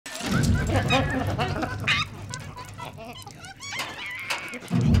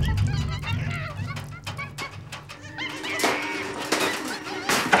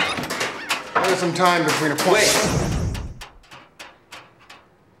some time between appointments. Wait!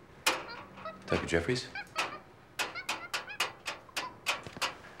 Dr. Jeffries?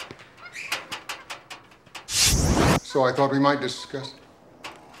 So I thought we might discuss.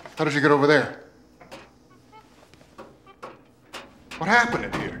 How did you get over there? What happened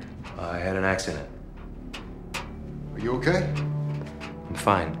in here? I had an accident. Are you okay? I'm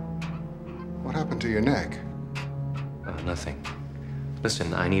fine. What happened to your neck? Nothing.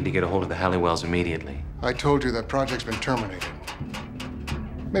 Listen, I need to get a hold of the Halliwells immediately. I told you that project's been terminated.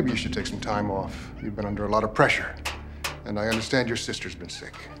 Maybe you should take some time off. You've been under a lot of pressure. And I understand your sister's been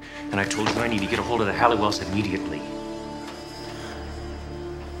sick. And I told you I need to get a hold of the Halliwells immediately.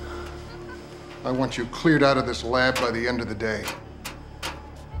 I want you cleared out of this lab by the end of the day.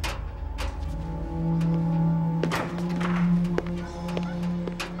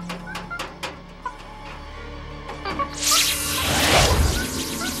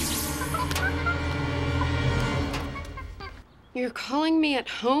 You're calling me at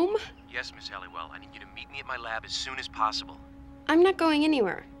home? Yes, Miss Halliwell. I need you to meet me at my lab as soon as possible. I'm not going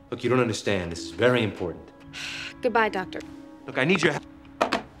anywhere. Look, you don't understand. This is very important. Goodbye, doctor. Look, I need your help.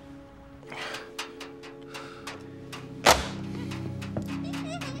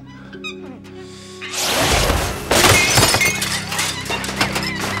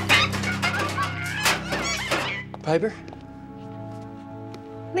 Piper?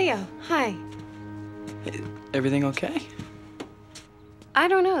 Leo, hi. Everything okay? I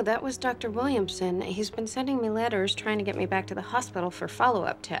don't know. That was Dr. Williamson. He's been sending me letters trying to get me back to the hospital for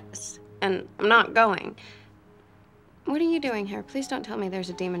follow-up tests. And I'm not going. What are you doing here? Please don't tell me there's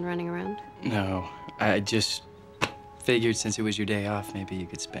a demon running around. No, I just figured since it was your day off, maybe you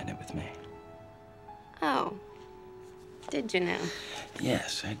could spend it with me. Oh. Did you now?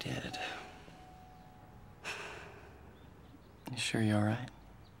 Yes, I did. You sure you're all right?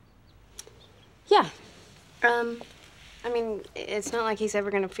 Yeah. I mean, it's not like he's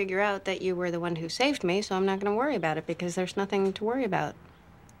ever going to figure out that you were the one who saved me, so I'm not going to worry about it because there's nothing to worry about.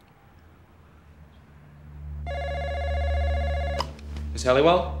 Miss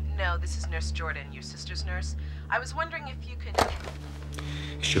Halliwell? No, this is Nurse Jordan, your sister's nurse. I was wondering if you could...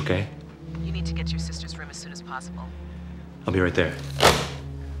 Is she okay? You need to get to your sister's room as soon as possible. I'll be right there.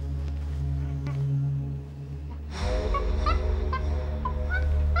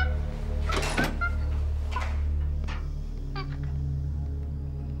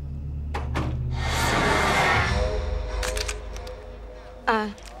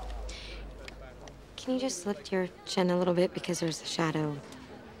 Can you just lift your chin a little bit because there's a shadow?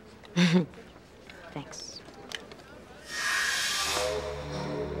 Thanks.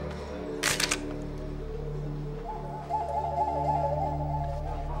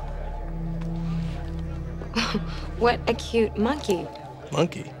 What a cute monkey.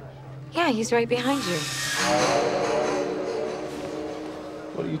 Monkey? Yeah, he's right behind you.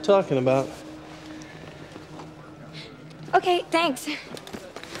 What are you talking about? Okay, thanks.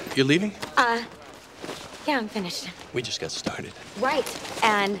 You're leaving? Yeah, I'm finished. We just got started. Right,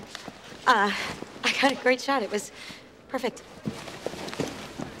 and, I got a great shot. It was perfect.